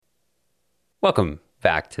Welcome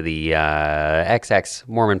back to the XX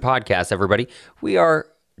Mormon podcast, everybody. We are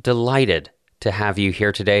delighted to have you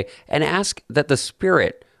here today and ask that the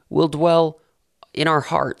Spirit will dwell in our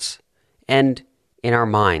hearts and in our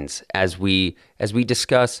minds as we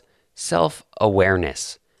discuss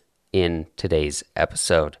self-awareness in today's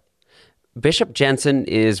episode. Bishop Jensen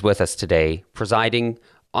is with us today, presiding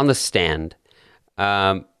on the stand,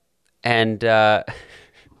 and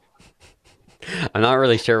I'm not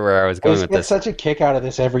really sure where I was going with this. I get such a kick out of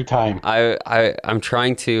this every time. I'm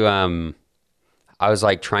trying to, I was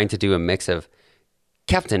like trying to do a mix of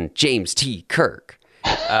Captain James T. Kirk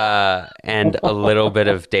and a little bit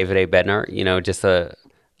of David A. Bednar, just a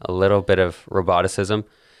little bit of roboticism.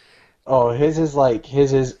 Oh, his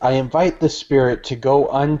is, I invite the Spirit to go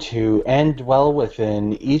unto and dwell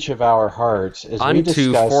within each of our hearts as we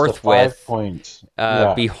discuss the 5 points.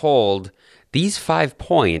 Behold, these 5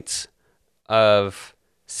 points of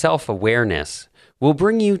self-awareness will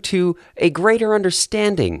bring you to a greater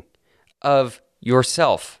understanding of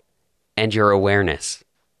yourself and your awareness.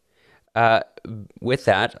 With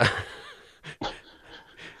that,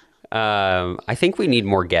 I think we need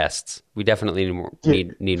more guests. We definitely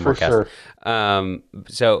need more guests.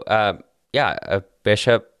 Sure.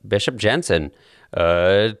 Bishop Jensen,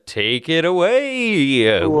 take it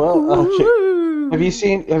away. Well, okay. Have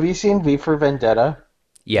you seen V for Vendetta?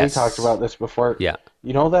 Yes. We talked about this before. Yeah.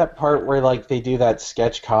 You know that part where they do that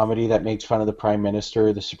sketch comedy that makes fun of the prime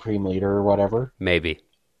minister, the supreme leader, or whatever? Maybe.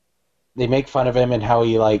 They make fun of him and how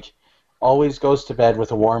he always goes to bed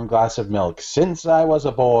with a warm glass of milk since I was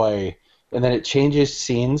a boy. And then it changes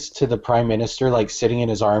scenes to the prime minister sitting in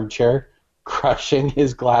his armchair, crushing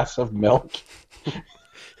his glass of milk.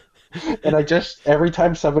 And every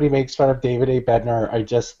time somebody makes fun of David A. Bednar, I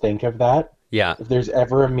just think of that. Yeah. If there's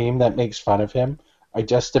ever a meme that makes fun of him, I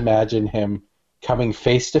just imagine him coming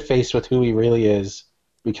face to face with who he really is,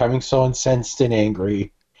 becoming so incensed and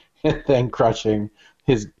angry, and then crushing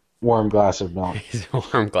his warm glass of milk. His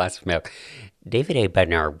warm glass of milk. David A.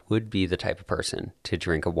 Bednar would be the type of person to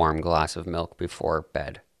drink a warm glass of milk before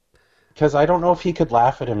bed. Because I don't know if he could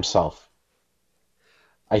laugh at himself.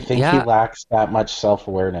 I think he lacks that much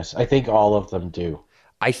self-awareness. I think all of them do.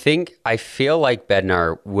 I feel like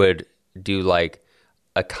Bednar would do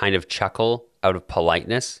a kind of chuckle out of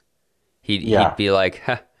politeness. He'd be like,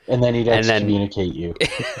 huh. And then he'd excommunicate you.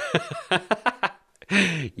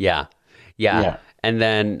 Yeah. And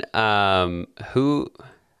then how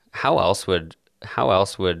else would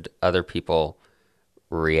other people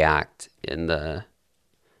react in the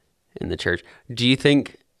church? Do you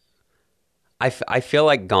think I feel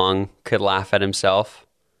like Gong could laugh at himself?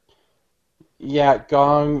 Yeah,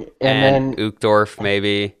 Gong and then Uchtdorf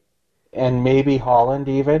maybe. And maybe Holland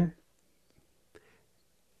even.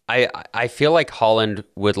 I feel like Holland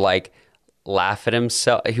would laugh at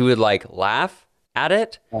himself. He would laugh at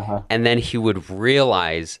it, and then he would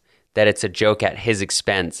realize that it's a joke at his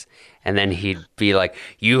expense, and then he'd be like,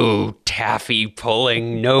 "You taffy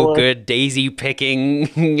pulling, no good daisy picking."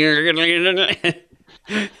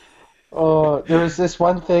 Oh, there was this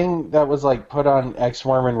one thing that was put on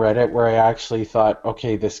ex-Mormon Reddit where I actually thought,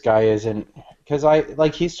 okay, this guy isn't, because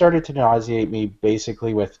he started to nauseate me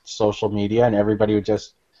basically with social media, and everybody would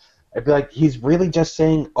I'd be like, he's really just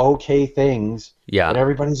saying okay things. Yeah. And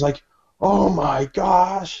everybody's like, oh my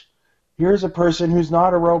gosh, here's a person who's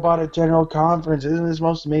not a robot at General Conference. Isn't this the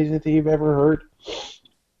most amazing thing you've ever heard?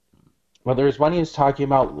 Well, there's one he was talking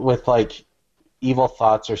about with evil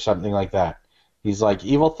thoughts or something like that. He's like,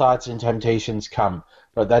 evil thoughts and temptations come,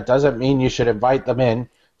 but that doesn't mean you should invite them in,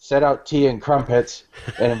 set out tea and crumpets,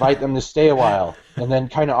 and invite them to stay a while. And then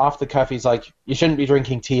kind of off the cuff, he's like, you shouldn't be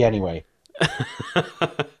drinking tea anyway.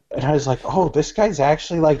 And I was like, oh, this guy's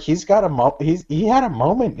actually he's got he had a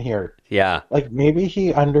moment here. Yeah. Maybe he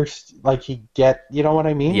you know what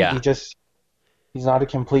I mean? Yeah. He's not a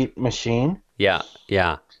complete machine. Yeah.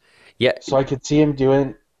 So I could see him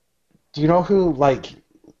doing. Do you know who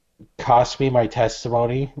cost me my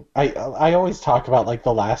testimony? I always talk about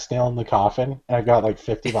the last nail in the coffin, and I've got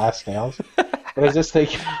 50 last nails. But I was just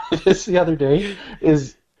thinking this the other day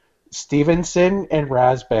is Stevenson and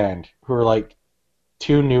Razband, who are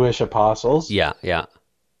two newish apostles. Yeah.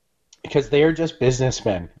 Because they are just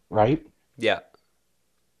businessmen, right? Yeah.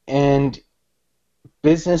 And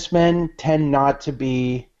businessmen tend not to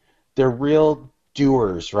be, they're real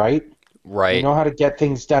doers, right? Right. They know how to get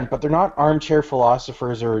things done, but they're not armchair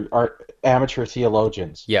philosophers or amateur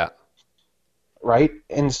theologians. Yeah. Right?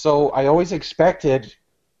 And so I always expected,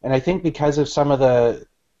 and I think because of some of the,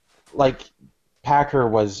 Packer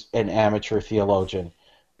was an amateur theologian.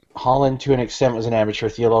 Holland, to an extent, was an amateur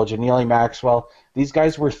theologian. Neely Maxwell, these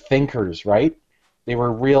guys were thinkers, right? They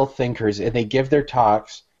were real thinkers, and they give their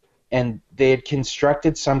talks, and they had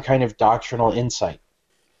constructed some kind of doctrinal insight.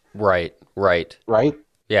 Right. Right?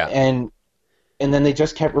 Yeah. And then they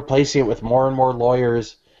just kept replacing it with more and more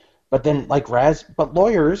lawyers. But then, but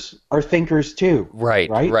lawyers are thinkers too.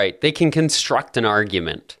 Right. They can construct an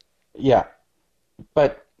argument. Yeah.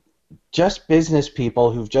 But just business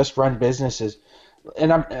people who've just run businesses,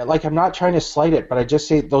 and I'm not trying to slight it, but I just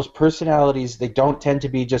say those personalities, they don't tend to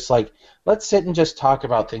be just like, let's sit and just talk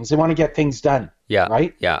about things. They want to get things done. Yeah.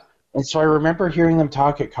 Right? Yeah. And so I remember hearing them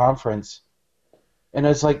talk at conference, and I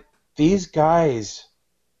was like, these guys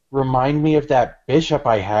remind me of that bishop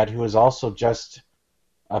I had who was also just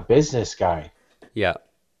a business guy. Yeah.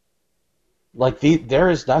 Like there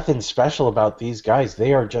is nothing special about these guys.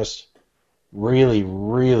 They are just really,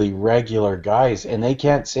 really regular guys, and they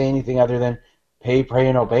can't say anything other than pay, pray,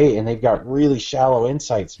 and obey, and they've got really shallow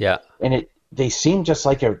insights. Yeah. And they seem just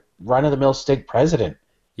like a run-of-the-mill stake president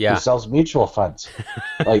who sells mutual funds.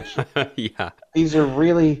 Like, yeah. These are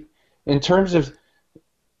really, in terms of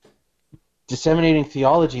disseminating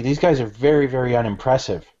theology, these guys are very, very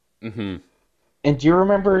unimpressive. Mm-hmm. And do you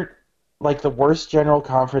remember, like, the worst general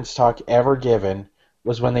conference talk ever given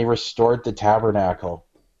was when they restored the tabernacle?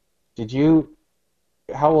 Did you?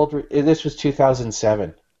 How old were? This was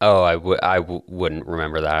 2007. Oh, I wouldn't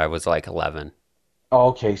remember that. I was like 11. Oh,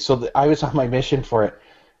 okay. So I was on my mission for it.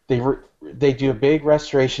 They do a big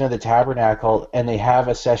restoration of the tabernacle, and they have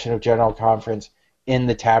a session of general conference in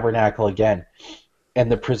the tabernacle again.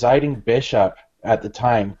 And the presiding bishop at the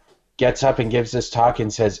time gets up and gives this talk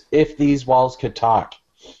and says, "If these walls could talk,"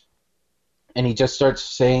 and he just starts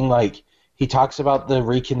saying, like, he talks about the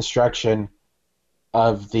reconstruction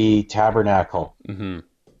of the tabernacle. Mm-hmm.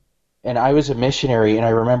 And I was a missionary, and I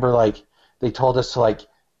remember, like, they told us to, like,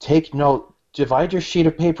 take note, divide your sheet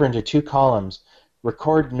of paper into 2 columns,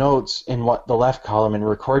 record notes in the left column, and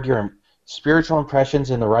record your spiritual impressions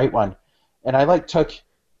in the right one. And I, like, took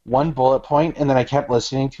one bullet point, and then I kept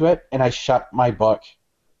listening to it, and I shut my book.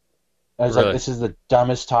 I was like, this is the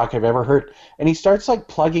dumbest talk I've ever heard. And he starts, like,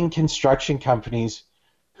 plugging construction companies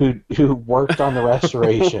who worked on the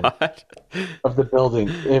restoration of the building.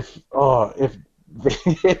 If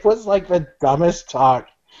it was like the dumbest talk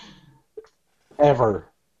ever.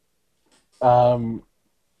 Let me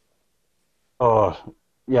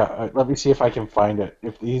see if I can find it.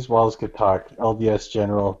 If these walls could talk, LDS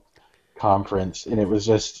General Conference, and it was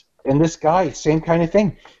just, and this guy, same kind of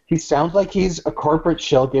thing. He sounds like he's a corporate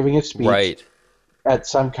shill giving a speech at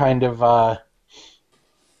some kind of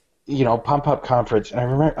pump up conference. And I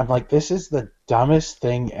remember, I'm like, this is the dumbest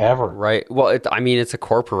thing ever. Right. Well, it's a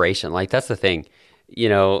corporation. Like, that's the thing.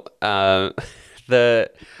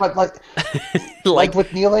 But like, like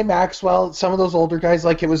with Neil A. Maxwell, some of those older guys,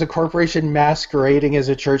 like, it was a corporation masquerading as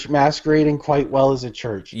a church, masquerading quite well as a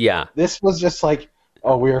church. Yeah. This was just like,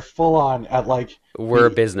 oh, we are full on at, like, we're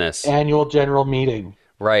a business annual general meeting.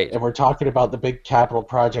 Right. And we're talking about the big capital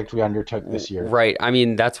project we undertook this year. Right. I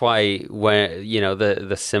mean, that's why when,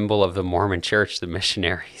 the symbol of the Mormon church, the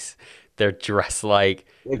missionaries, they're dressed like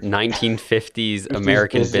 1950s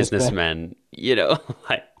American businessmen,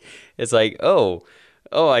 like, it's like,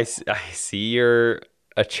 I see you're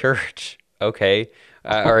a church. Okay.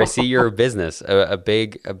 Or I see you're a business, a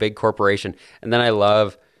big corporation. And then I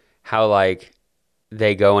love how, like,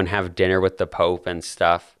 they go and have dinner with the Pope and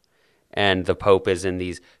stuff. And the Pope is in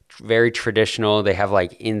these very traditional, they have,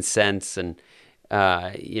 like, incense and,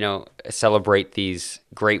 celebrate these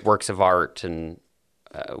great works of art and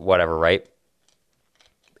whatever, right?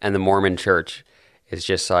 And the Mormon church is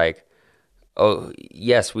just like, oh,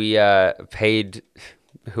 yes, we paid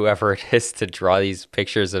whoever it is to draw these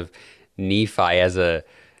pictures of Nephi as a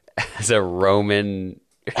Roman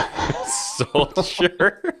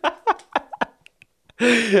soldier.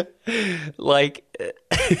 Like,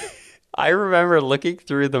 I remember looking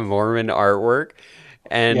through the Mormon artwork,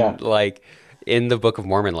 and like, in the Book of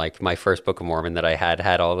Mormon, like my first Book of Mormon that I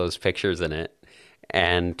had all those pictures in it,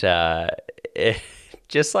 and it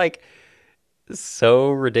just, like,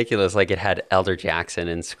 so ridiculous. Like, it had Elder Jaxxxon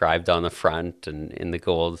inscribed on the front and in the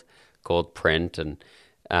gold print, and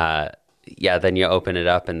then you open it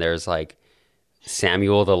up and there's, like,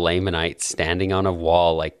 Samuel the Lamanite standing on a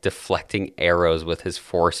wall, like, deflecting arrows with his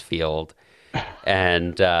force field.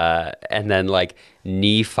 And then, like,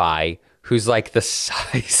 Nephi, who's, like, the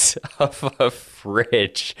size of a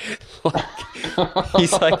fridge. Like,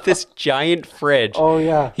 he's like this giant fridge. Oh,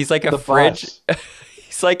 yeah. He's like a fridge.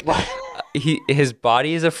 He's like, his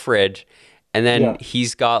body is a fridge, and then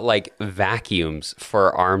he's got, like, vacuums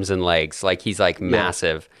for arms and legs. Like, he's, like,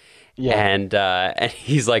 massive. Yeah. And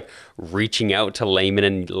he's like reaching out to Laman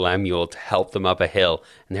and Lemuel to help them up a hill,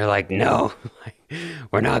 and they're like, "No,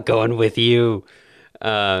 we're not going with you."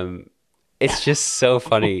 It's just so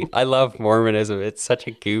funny. I love Mormonism. It's such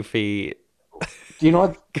a goofy, Do you know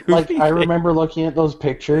what? Like, goofy I thing. remember looking at those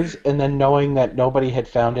pictures and then knowing that nobody had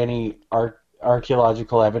found any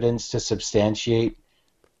archaeological evidence to substantiate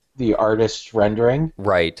the artist's rendering.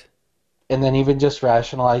 Right. And then even just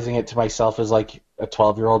rationalizing it to myself as like a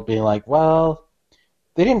 12-year-old being like, well,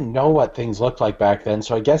 they didn't know what things looked like back then,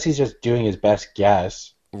 so I guess he's just doing his best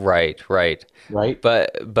guess, Right, right. right?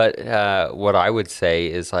 But what I would say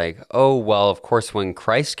is like, oh well, of course, when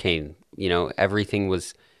Christ came, everything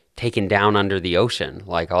was taken down under the ocean.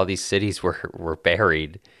 Like all these cities were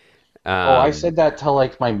buried. Oh, I Um, said that till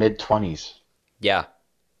like my mid-20s. yeah,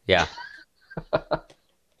 yeah,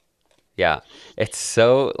 yeah. It's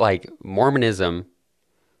so like Mormonism.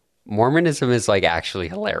 Mormonism is like actually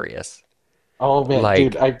hilarious. Oh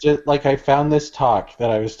man, dude, Like, I found this talk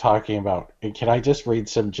that I was talking about. And can I just read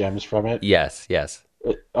some gems from it? yes, yes.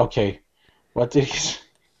 Okay, what did he say?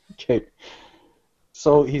 Okay,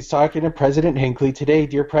 so he's talking to President Hinckley today.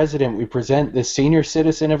 Dear President, we present this senior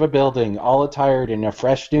citizen of a building, all attired in a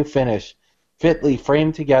fresh new finish, fitly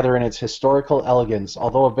framed together in its historical elegance,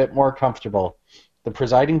 although a bit more comfortable. The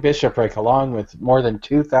presiding bishopric, along with more than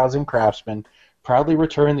 2,000 craftsmen, proudly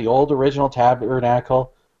return the old original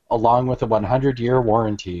tabernacle, along with a 100-year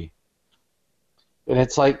warranty. And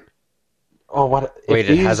it's like, oh, what if Wait,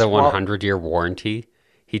 it has a these? Well, 100-year warranty.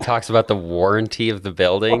 He talks about the warranty of the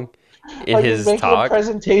building in like he's his making a talk.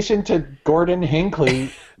 presentation to Gordon Hinckley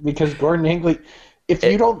because Gordon Hinckley, if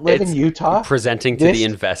you don't live in It's Utah, presenting to the this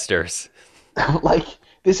investors. like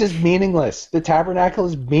this is meaningless. The tabernacle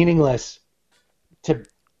is meaningless to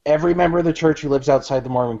every member of the church who lives outside the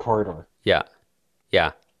Mormon corridor. Yeah,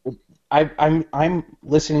 yeah, I'm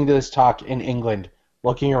listening to this talk in England,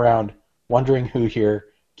 looking around, wondering who here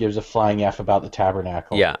gives a flying F about the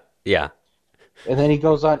tabernacle. yeah, yeah. And then he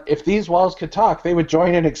goes on, if these walls could talk, they would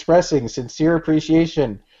join in expressing sincere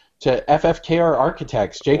appreciation to FFKR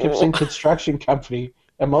Architects, Jacobson Construction Company,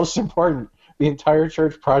 and most important, the entire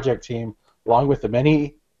church project team, along with the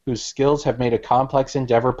many whose skills have made a complex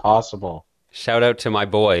endeavor possible. Shout out to my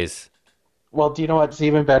boys. Well, do you know what's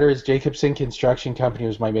even better is Jacobson Construction Company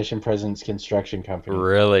was my mission president's construction company.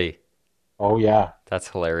 Really, Oh, yeah. that's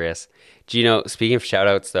hilarious. Do you know, speaking of shout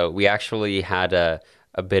outs though, we actually had a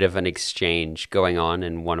bit of an exchange going on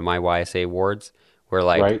in one of my YSA awards where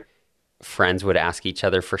like Right? friends would ask each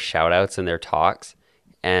other for shout outs in their talks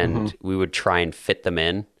Hmm. and we would try and fit them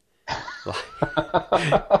in.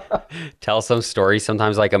 Tell some story,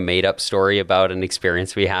 sometimes like a made up story about an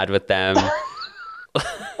experience we had with them.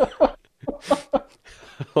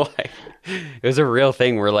 Like, it was a real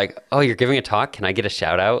thing. We're like, oh, you're giving a talk. Can I get a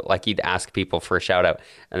shout out? Like you'd ask people for a shout out.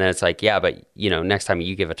 And then it's like, yeah, but next time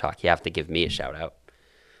you give a talk, you have to give me a shout out.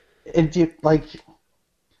 And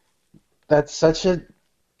that's such an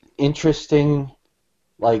interesting,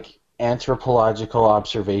 like, anthropological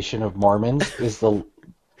observation of Mormons is the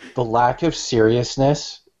lack of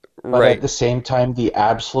seriousness, but at Right. the same time, the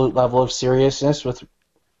absolute level of seriousness with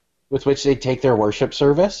which they take their worship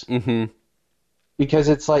service. Mm-hmm. Because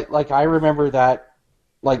it's like I remember that,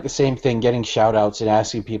 like the same thing, getting shout outs and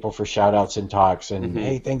asking people for shout outs and talks and Mm-hmm.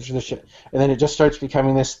 hey, thanks for the shit. And then it just starts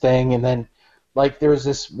becoming this thing. And then, like, there was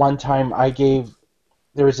this one time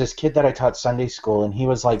there was this kid that I taught Sunday school, and he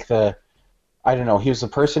was like I don't know, he was the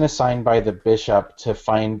person assigned by the bishop to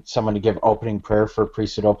find someone to give opening prayer for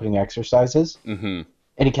priesthood opening exercises. Mm-hmm.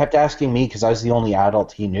 And he kept asking me because I was the only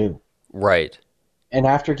adult he knew. Right. And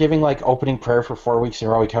after giving like opening prayer for 4 weeks in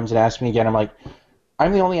a row, he comes and asks me again. I'm like,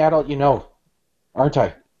 I'm the only adult you know, aren't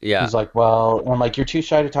I? Yeah. He's like, well, and I'm like, you're too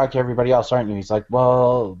shy to talk to everybody else, aren't you? He's like,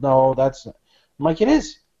 well, no, I'm like, it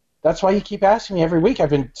is. That's why you keep asking me every week. I've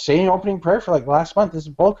been saying opening prayer for like the last month. This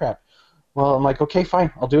is bullcrap. Well, I'm like, okay,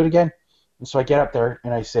 fine. I'll do it again. And so I get up there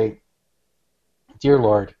and I say, Dear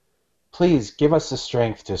Lord, please give us the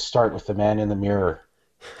strength to start with the man in the mirror,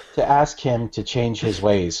 to ask him to change his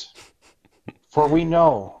ways. For we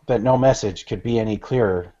know that no message could be any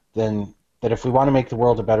clearer than that if we want to make the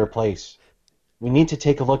world a better place, we need to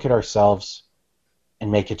take a look at ourselves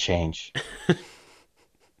and make a change.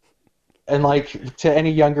 And like to any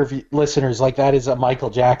younger listeners, like that is a Michael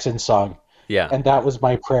Jackson song, Yeah. and that was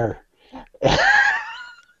my prayer.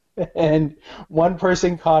 And one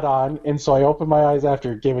person caught on, and so I opened my eyes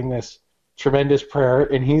after giving this tremendous prayer,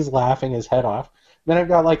 and he's laughing his head off. Then I've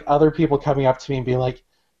got like other people coming up to me and being like,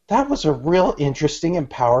 that was a real interesting and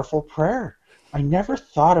powerful prayer. I never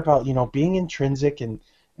thought about, being intrinsic and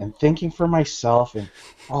and thinking for myself, and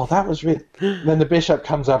oh, that was really. And then the bishop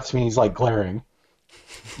comes up to me, he's like glaring.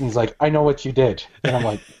 And he's like, I know what you did. And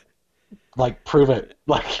I'm like, prove it.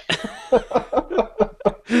 Like,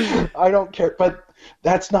 I don't care. But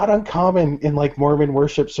that's not uncommon in like Mormon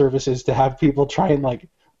worship services to have people try and like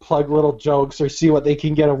plug little jokes or see what they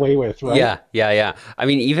can get away with, right? Yeah. I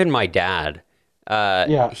mean, even my dad,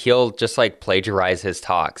 Yeah. he'll just like plagiarize his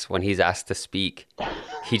talks when he's asked to speak.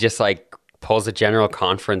 He just like pulls a general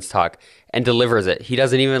conference talk and delivers it. He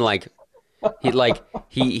doesn't even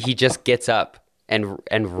he just gets up and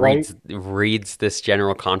Right. reads this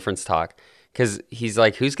general conference talk because he's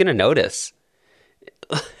like, who's gonna notice?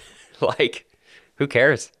 Like, who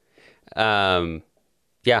cares?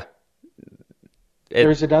 Yeah.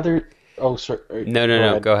 There's another. Oh, sorry.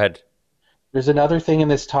 No. Go ahead. There's another thing in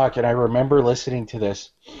this talk, and I remember listening to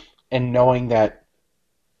this and knowing that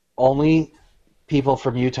only people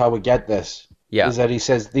from Utah would get this. Yeah. Is that he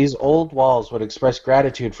says these old walls would express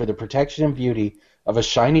gratitude for the protection and beauty of a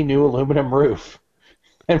shiny new aluminum roof,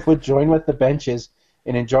 and would join with the benches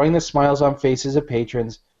in enjoying the smiles on faces of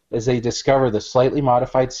patrons as they discover the slightly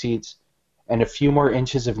modified seats and a few more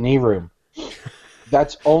inches of knee room.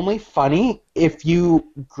 That's only funny if you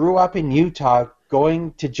grew up in Utah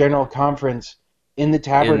going to General Conference in the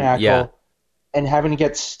Tabernacle and having to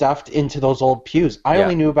get stuffed into those old pews. I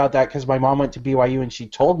only knew about that because my mom went to BYU and she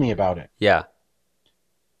told me about it. Yeah.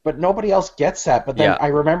 But nobody else gets that. But then I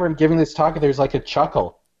remember him giving this talk and there's like a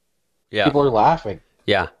chuckle. Yeah. People are laughing.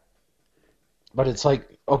 Yeah. But it's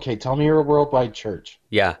like, okay, tell me you're a worldwide church.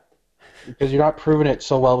 Yeah. Because you're not proving it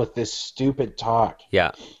so well with this stupid talk.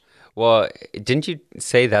 Yeah. Well, didn't you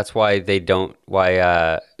say that's why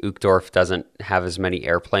Uchtdorf doesn't have as many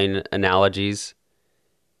airplane analogies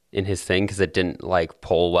in his thing? Because it didn't like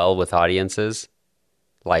poll well with audiences,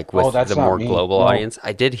 like with the more global audience.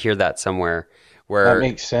 I did hear that somewhere where that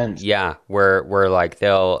makes sense. Yeah, where like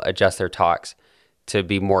they'll adjust their talks to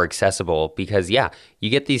be more accessible because you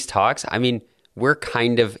get these talks. I mean, we're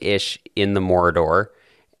kind of ish in the Morador,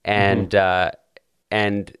 and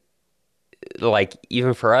like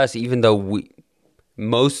even for us, even though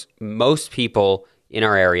most people in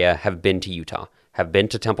our area have been to Utah, have been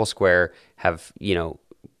to Temple Square, have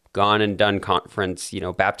gone and done conference,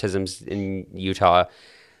 baptisms in Utah,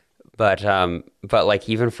 but like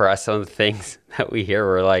even for us, some of the things that we hear,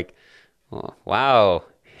 we're like, oh, wow,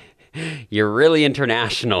 you're really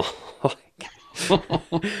international.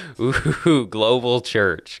 Ooh, global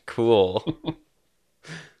church, cool.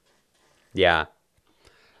 Yeah.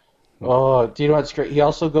 Oh, do you know what's great? He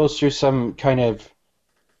also goes through some kind of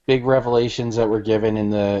big revelations that were given in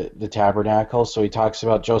the tabernacle. So he talks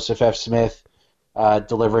about Joseph F. Smith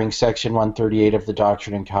delivering Section 138 of the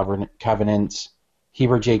Doctrine and Covenants,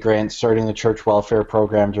 Heber J. Grant starting the church welfare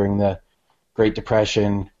program during the Great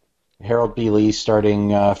Depression, Harold B. Lee starting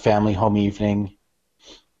Family Home Evening,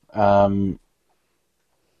 and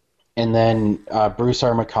then Bruce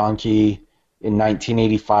R. McConkie in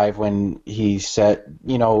 1985 when he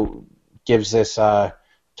gives this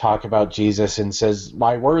talk about Jesus and says,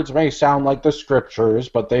 "My words may sound like the scriptures,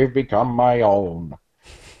 but they've become my own.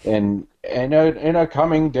 And in a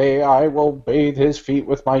coming day, I will bathe his feet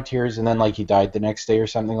with my tears." And then like he died the next day or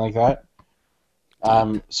something like that.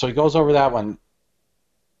 So he goes over that one.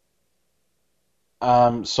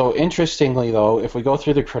 So interestingly, though, if we go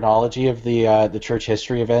through the chronology of the church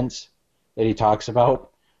history events that he talks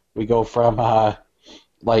about, we go from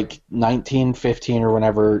like 1915 or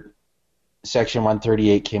whenever Section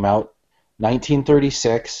 138 came out,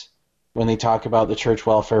 1936 when they talk about the church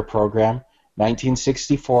welfare program,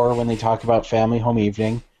 1964 when they talk about Family Home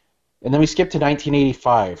Evening, and then we skip to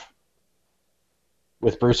 1985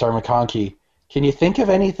 with Bruce R. McConkie. Can you think of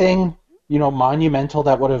anything, monumental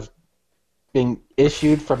that would have been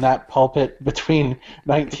issued from that pulpit between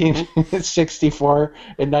 1964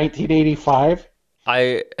 and 1985?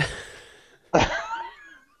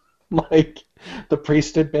 Like the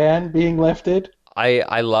priesthood ban being lifted?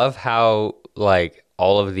 I love how like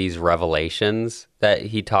all of these revelations that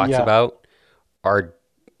he talks about are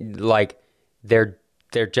like they're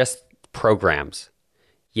just programs.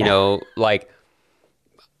 Like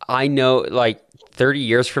I know like 30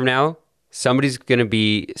 years from now somebody's going to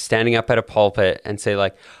be standing up at a pulpit and say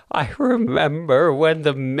like, I remember when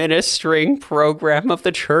the ministering program of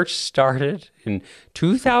the church started in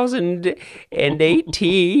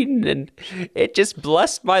 2018 and it just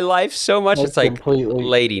blessed my life so much. It's like,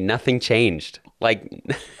 lady, nothing changed. Like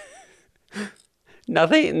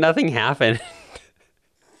nothing happened.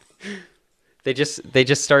 They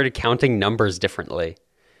just started counting numbers differently.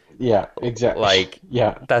 Yeah, exactly. Like,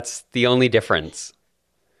 that's the only difference.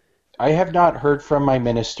 I have not heard from my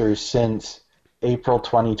ministers since April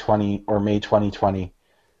 2020 or May 2020.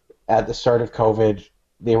 At the start of COVID,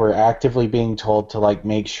 they were actively being told to like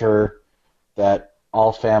make sure that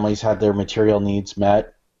all families had their material needs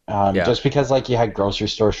met. Yeah. Just because like you had grocery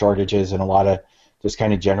store shortages and a lot of just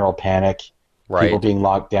kind of general panic, people Right. being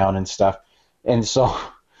locked down and stuff. And so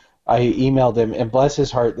I emailed him, and bless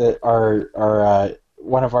his heart that our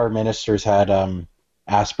one of our ministers had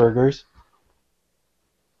Asperger's.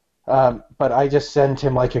 But I just sent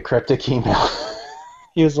him like a cryptic email.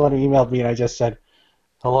 He was the one who emailed me, and I just said,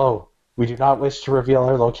 "Hello, we do not wish to reveal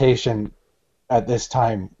our location at this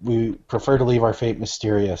time. We prefer to leave our fate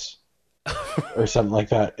mysterious," or something like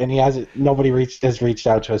that. And has reached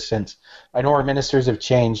out to us since. I know our ministers have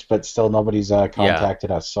changed, but still nobody's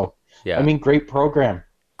contacted us. So, I Yeah. mean, great program.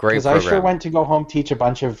 Great Because I sure program. went to go home teach a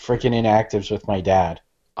bunch of freaking inactives with my dad.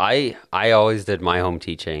 I always did my home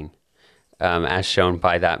teaching, as shown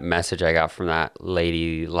by that message I got from that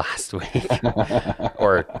lady last week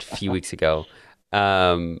or a few weeks ago.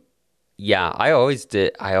 Um, yeah, I always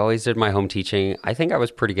did. I always did my home teaching. I think I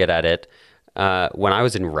was pretty good at it. When I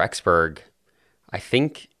was in Rexburg, I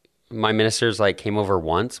think my ministers like came over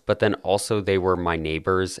once, but then also they were my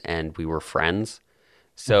neighbors and we were friends.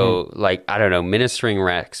 Hmm. So like I don't know, ministering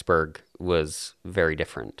Rexburg was very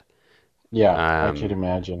different. Yeah, I could Um,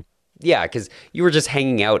 imagine. yeah, because you were just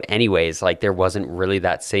hanging out anyways. Like there wasn't really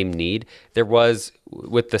that same need. There was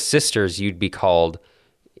with the sisters, you'd be called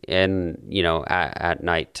and at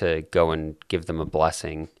night to go and give them a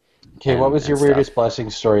blessing Okay, what was and your stuff. weirdest blessing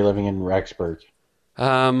story living in Rexburg?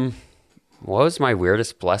 Um, what was my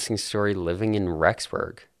weirdest blessing story living in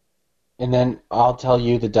Rexburg? And then I'll tell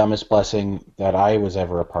you the dumbest blessing that I was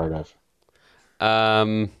ever a part of.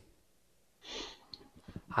 Um,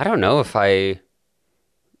 I don't know if I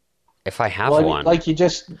have Well, I mean, one. like you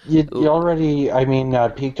already, I mean,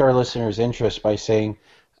 piqued our listeners' interest by saying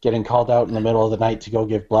getting called out in the middle of the night to go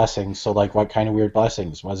give blessings. So, like, what kind of weird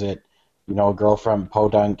blessings was it? A girl from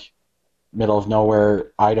Podunk, middle of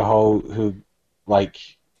nowhere, Idaho, who, like,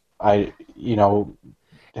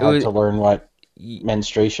 It had was to learn what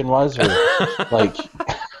menstruation was, or like,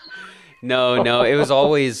 no, it was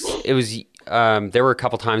always it was there were a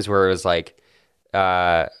couple times where it was like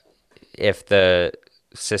uh if the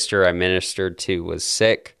sister I ministered to was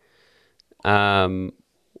sick, um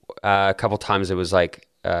a couple times it was like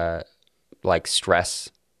stress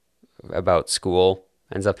about school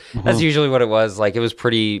and stuff. That's mhm. usually what it was. Like it was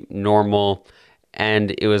pretty normal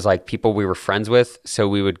and it was like people we were friends with, so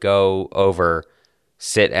we would go over,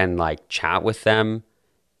 sit and like chat with them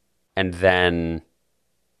and then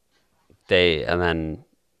and then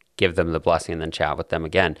give them the blessing and then chat with them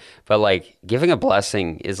again. But like giving a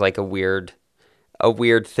blessing is like a weird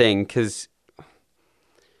thing cuz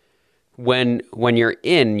when you're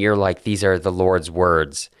in, you're like these are the Lord's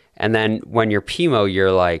words. And then when you're Pimo,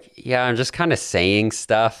 you're like, yeah, I'm just kind of saying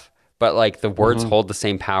stuff, but like the words Mhm. hold the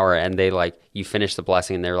same power and they like you finish the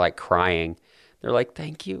blessing and they're like crying. They're like,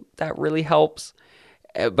 "Thank you. That really helps."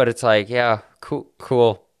 But it's like, yeah, cool,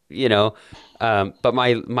 cool, you know. But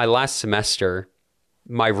my last semester,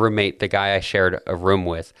 my roommate, the guy I shared a room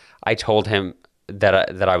with, I told him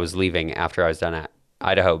that I was leaving after I was done at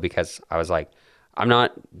Idaho because I was like, I'm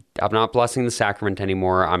not I'm not blessing the sacrament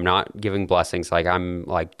anymore. I'm not giving blessings. Like I'm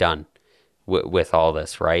like done with all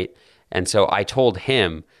this, right? And so I told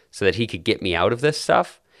him so that he could get me out of this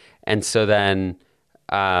stuff. And so then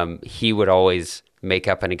he would always make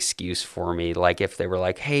up an excuse for me, like if they were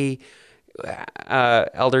like, "Hey,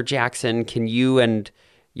 Elder Jaxxon, can you and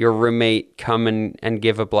your roommate come and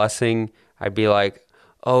give a blessing?" I'd be like,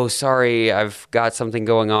 "Oh, sorry, I've got something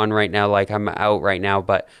going on right now. Like, I'm out right now,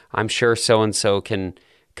 but I'm sure so and so can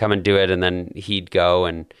come and do it." And then he'd go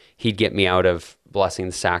and he'd get me out of blessing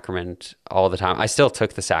the sacrament all the time. I still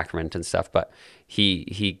took the sacrament and stuff, but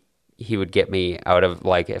he would get me out of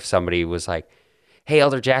like if somebody was like, "Hey,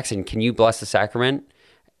 Elder Jaxxon, can you bless the sacrament?"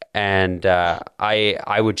 And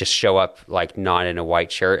I would just show up like not in a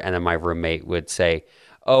white shirt, and then my roommate would say,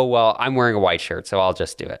 "Oh well, I'm wearing a white shirt, so I'll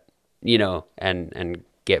just do it," and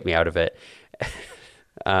get me out of it.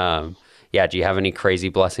 Yeah. Do you have any crazy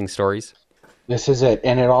blessing stories? This is it,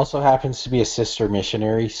 and it also happens to be a sister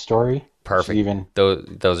missionary story. So Perfect. even,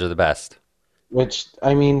 Those are the best. which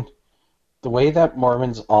I mean, the way that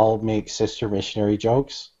Mormons all make sister missionary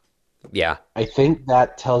jokes, Yeah. I think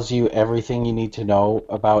that tells you everything you need to know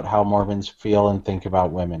about how Mormons feel and think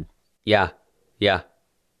about women. Yeah. Yeah.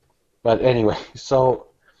 But anyway, so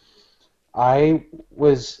I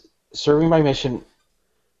was serving my mission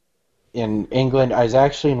in England. I was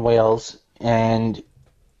actually in Wales, and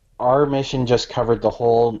our mission just covered the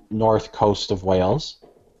whole north coast of Wales.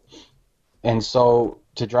 And so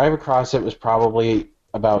to drive across it was probably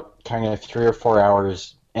about kind of 3 or 4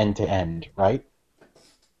 hours end to end, right?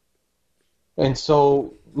 And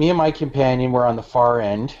so me and my companion were on the far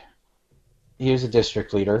end. He was a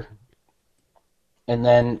district leader. And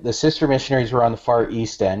then the sister missionaries were on the far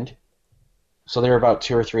east end. So they were about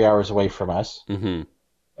 2 or 3 hours away from us. Mm-hmm.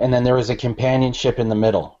 And then there was a companionship in the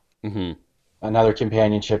middle. Mm-hmm. Another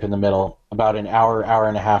companionship in the middle, about an hour, hour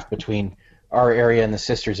and a half between our area and the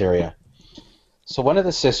sisters' area. So one of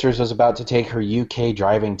the sisters was about to take her UK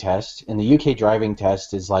driving test, and the UK driving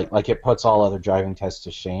test is like it puts all other driving tests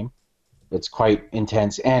to shame. It's quite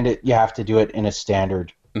intense, and you have to do it in a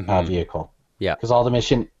standard vehicle. Yeah. Because all the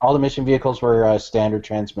mission vehicles were standard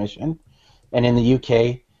transmission, and in the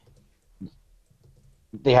UK,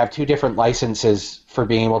 they have two different licenses for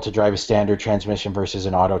being able to drive a standard transmission versus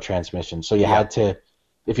an auto transmission. So you had to,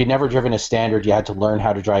 if you'd never driven a standard, you had to learn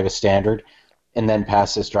how to drive a standard and then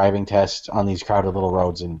pass this driving test on these crowded little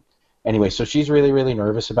roads. And anyway, so she's really, really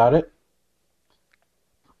nervous about it.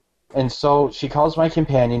 And so she calls my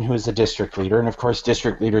companion, who is the district leader, and of course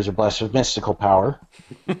district leaders are blessed with mystical power.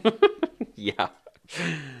 Yeah.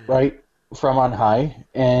 Right? From on high.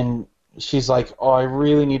 And she's like, oh, I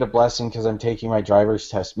really need a blessing because I'm taking my driver's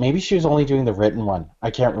test. Maybe she was only doing the written one.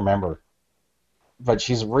 I can't remember. But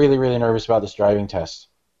she's really, really nervous about this driving test.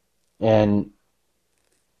 And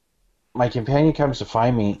my companion comes to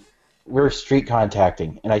find me. We're street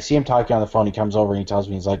contacting. And I see him talking on the phone. He comes over and he tells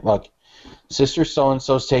me, he's like, look, Sister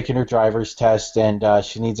so-and-so's taking her driver's test and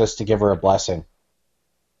she needs us to give her a blessing.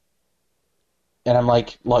 And I'm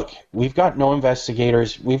like, look, we've got no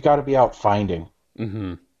investigators. We've got to be out finding.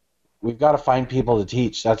 Mm-hmm. We've got to find people to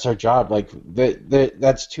teach. That's our job. Like,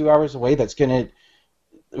 that's 2 hours away. That's going to,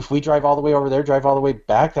 if we drive all the way over there, drive all the way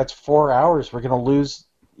back, that's 4 hours. We're going to lose,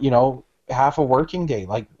 half a working day.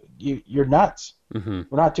 Like, you're nuts. Mm-hmm.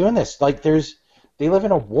 We're not doing this. Like, they live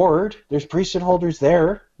in a ward. There's priesthood holders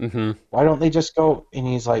there. Mm-hmm. Why don't they just go? And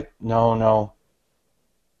he's like, no.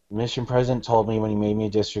 The mission president told me when he made me a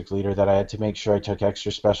district leader that I had to make sure I took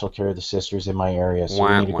extra special care of the sisters in my area. So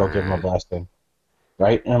we need to go give them a blessing.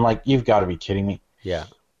 Right? And I'm like, you've got to be kidding me. Yeah.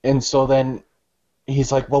 And so then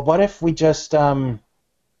he's like, well, what if we just met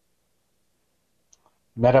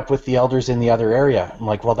up with the elders in the other area? I'm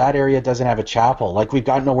like, well, that area doesn't have a chapel. Like, we've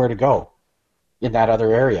got nowhere to go in that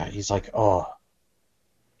other area. He's like, oh,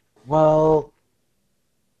 well,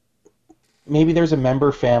 maybe there's a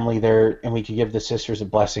member family there and we could give the sisters a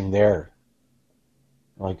blessing there.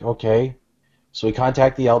 I'm like, okay. So we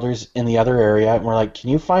contact the elders in the other area and we're like, can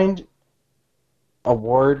you find a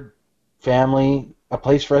ward family, a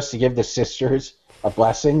place for us to give the sisters a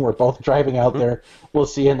blessing? We're both driving out there. We'll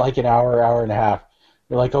see in like an hour, hour and a half.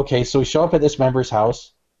 We're like, okay. So we show up at this member's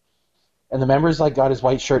house and the member's like got his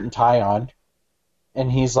white shirt and tie on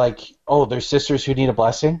and he's like, oh, there's sisters who need a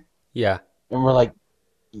blessing? Yeah. And we're like,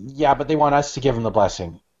 yeah, but they want us to give them the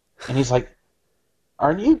blessing. And he's like,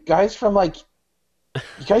 aren't you guys from like,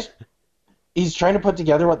 you guys, he's trying to put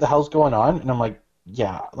together what the hell's going on. And I'm like,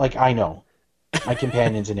 yeah, like I know. My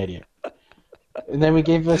companion's an idiot. And then we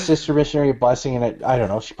gave the sister missionary a blessing, and I don't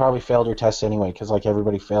know, she probably failed her test anyway, because like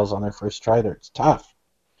everybody fails on their first try there. It's tough.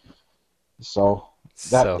 So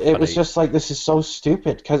it was just like, this is so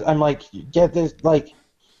stupid, because I'm like, get this, like,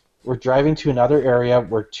 we're driving to another area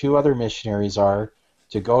where two other missionaries are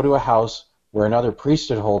to go to a house where another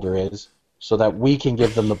priesthood holder is so that we can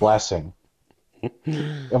give them the blessing.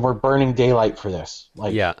 And we're burning daylight for this.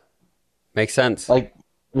 Like, yeah. Makes sense. Like,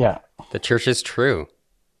 yeah. The church is true.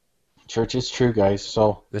 Church is true, guys.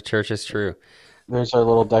 So the church is true. There's our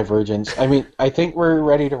little divergence. I mean, I think we're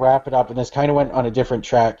ready to wrap it up, and this kind of went on a different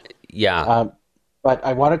track. Yeah. But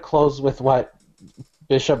I want to close with what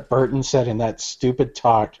Bishop Burton said in that stupid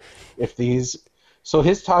talk. So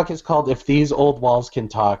his talk is called "If These Old Walls Can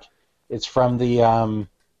Talk." It's from the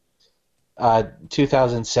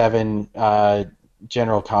 2007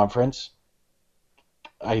 General Conference.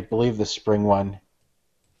 I believe the spring one.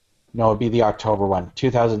 No, it'd be the October one.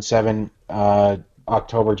 2007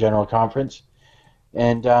 October General Conference.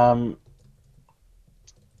 And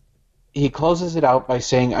he closes it out by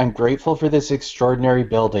saying, "I'm grateful for this extraordinary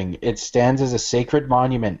building. It stands as a sacred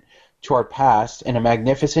monument to our past and a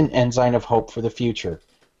magnificent ensign of hope for the future.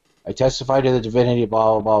 I testify to the divinity,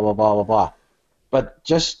 blah, blah, blah, blah, blah, blah. But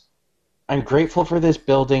just, I'm grateful for this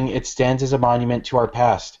building. It stands as a monument to our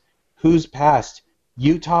past." Whose past?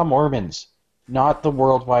 Utah Mormons, not the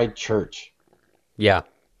worldwide church. Yeah.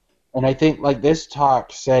 And I think like this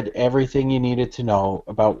talk said everything you needed to know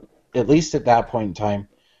about, at least at that point in time,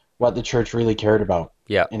 what the church really cared about.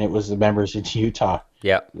 Yeah. And it was the members in Utah.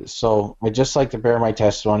 Yeah. So I'd just like to bear my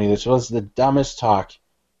testimony. This was the dumbest talk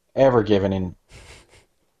ever given in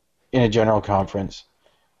a general conference.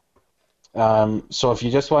 So if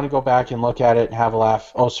you just want to go back and look at it and have a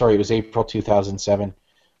laugh, oh, sorry, it was April 2007.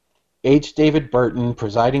 H. David Burton,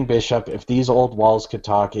 presiding bishop, If These Old Walls Could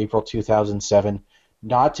Talk, April 2007.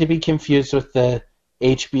 Not to be confused with the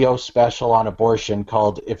HBO special on abortion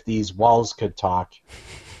called If These Walls Could Talk.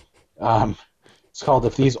 It's called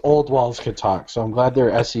If These Old Walls Could Talk. So I'm glad their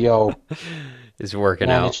SEO is working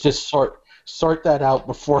out. It's just sort that out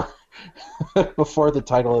before before the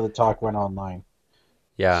title of the talk went online.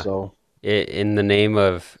 Yeah. So In the name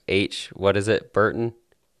of H, what is it, Burton?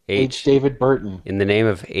 H. David Burton. In the name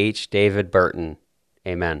of H. David Burton.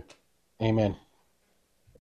 Amen. Amen.